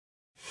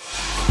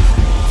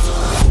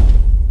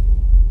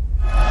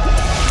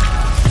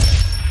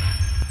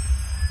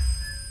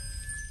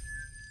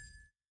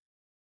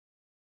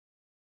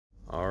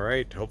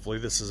right, hopefully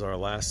this is our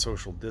last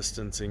social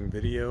distancing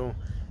video.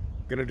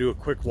 I'm gonna do a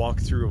quick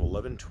walkthrough of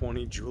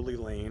 1120 Julie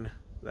Lane.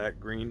 That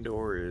green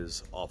door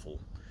is awful.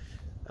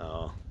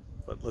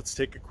 But let's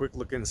take a quick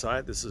look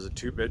inside. This is a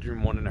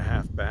 2-bedroom,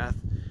 1.5 bath.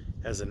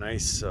 Has a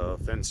nice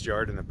fenced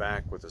yard in the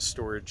back with a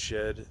storage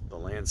shed. The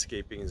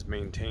landscaping is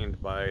maintained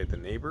by the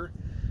neighbor,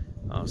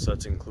 so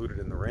that's included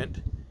in the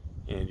rent.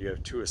 And you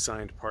have 2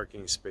 assigned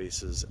parking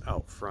spaces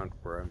out front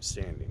where I'm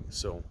standing.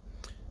 So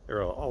there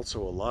are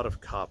also a lot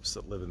of cops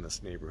that live in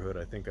this neighborhood.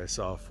 I think I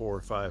saw 4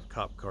 or 5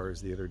 cop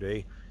cars the other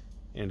day,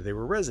 and they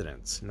were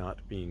residents,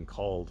 not being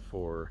called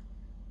for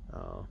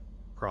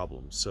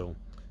problems. So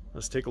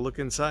let's take a look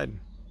inside.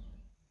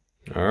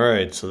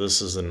 Alright, so this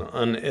is an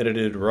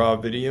unedited raw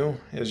video.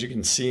 As you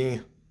can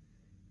see,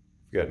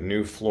 we've got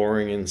new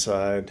flooring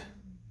inside,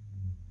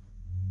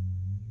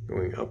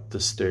 going up the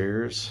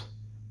stairs.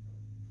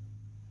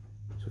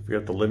 So we've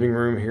got the living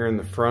room here in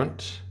the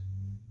front,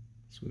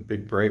 some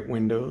big bright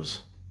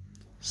windows,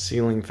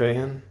 ceiling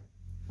fan.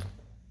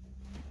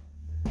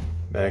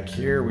 Back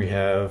here we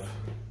have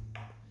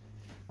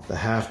the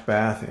half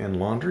bath and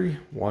laundry.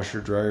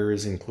 Washer dryer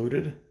is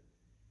included.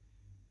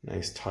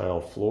 Nice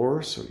tile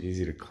floor, so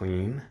easy to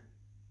clean.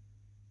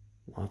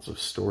 Lots of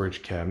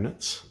storage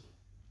cabinets.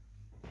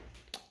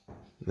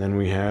 Then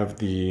we have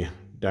the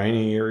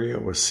dining area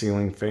with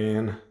ceiling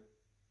fan.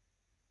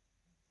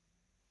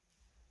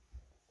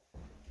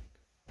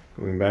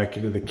 Going back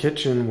into the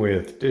kitchen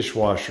with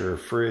dishwasher,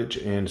 fridge,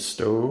 and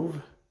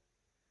stove.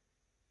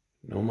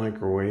 No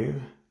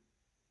microwave.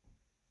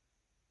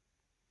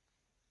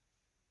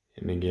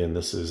 And again,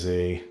 this is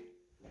a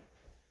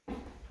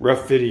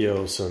rough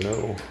video, so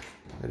no,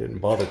 I didn't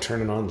bother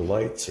turning on the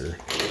lights or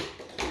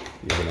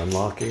even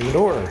unlocking the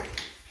door.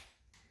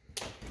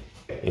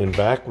 In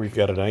back, we've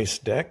got a nice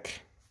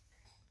deck.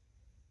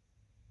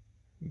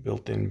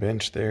 Built-in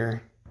bench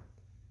there.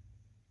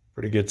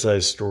 Pretty good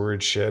sized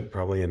storage shed,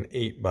 probably an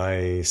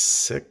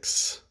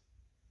 8x6.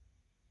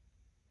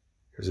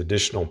 There's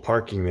additional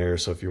parking there,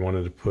 so if you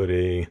wanted to put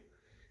a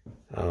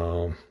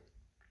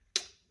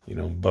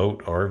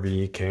boat,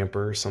 RV,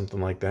 camper, something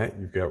like that,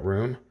 you've got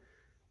room.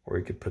 Or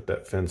you could put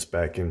that fence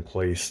back in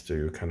place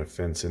to kind of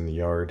fence in the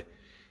yard.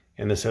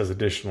 And this has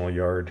additional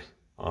yard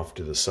off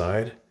to the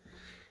side.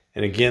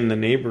 And again, the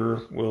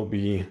neighbor will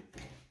be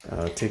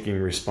taking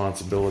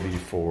responsibility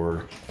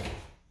for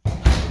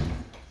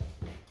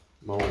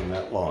mowing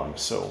that lawn.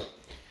 So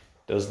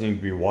it does need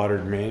to be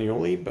watered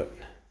manually, but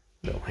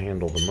they'll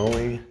handle the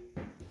mowing.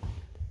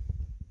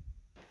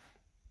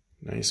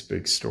 Nice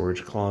big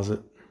storage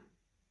closet.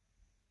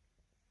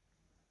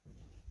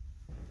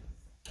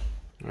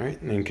 All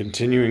right, and then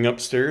continuing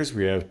upstairs,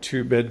 we have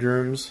 2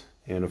 bedrooms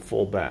and a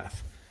full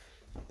bath.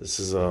 This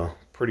is a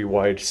pretty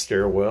wide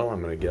stairwell.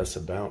 I'm going to guess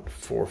about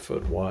 4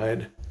 foot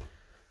wide.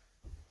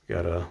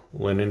 Got a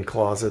linen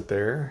closet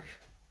there.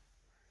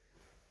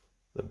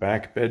 The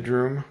back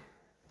bedroom.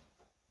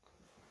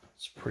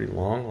 It's pretty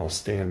long. I'll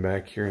stand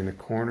back here in the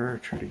corner,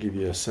 try to give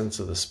you a sense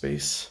of the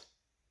space.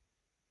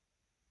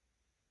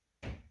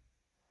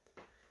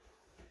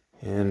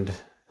 And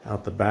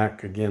out the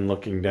back, again,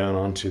 looking down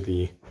onto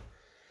the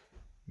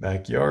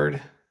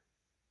backyard,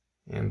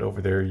 and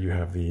over there you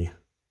have the,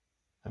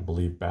 I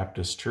believe,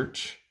 Baptist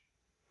church.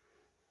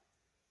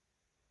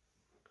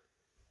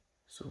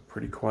 So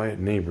pretty quiet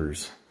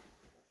neighbors.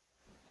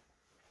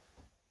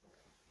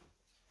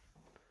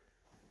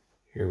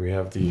 Here we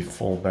have the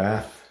full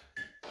bath.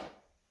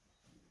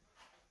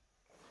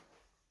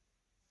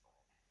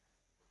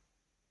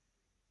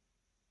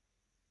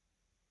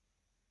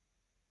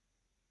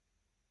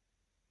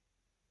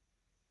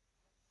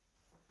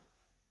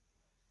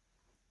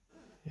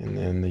 And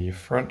then the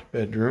front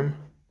bedroom,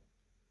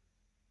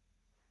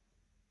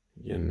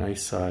 again,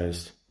 nice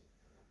sized,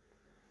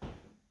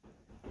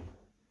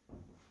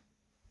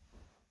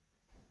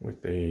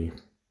 with a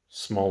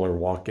smaller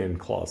walk-in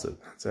closet.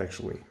 It's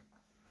actually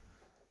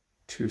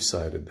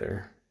 2-sided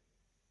there.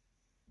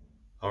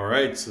 All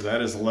right, so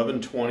that is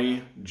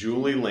 1120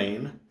 Julie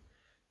Lane.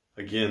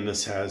 Again,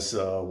 this has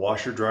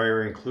washer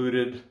dryer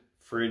included,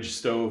 fridge,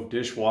 stove,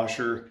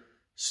 dishwasher,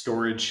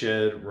 storage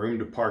shed, room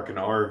to park an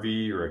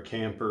RV or a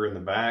camper in the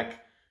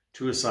back,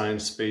 2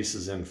 assigned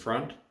spaces in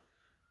front,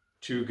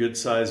 2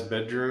 good-sized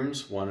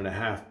bedrooms,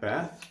 1.5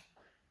 bath.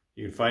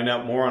 You can find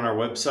out more on our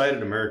website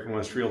at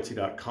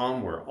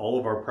AmericanWestRealty.com, where all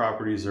of our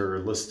properties are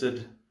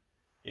listed,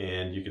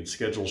 and you can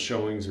schedule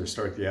showings or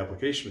start the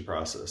application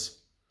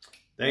process.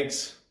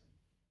 Thanks.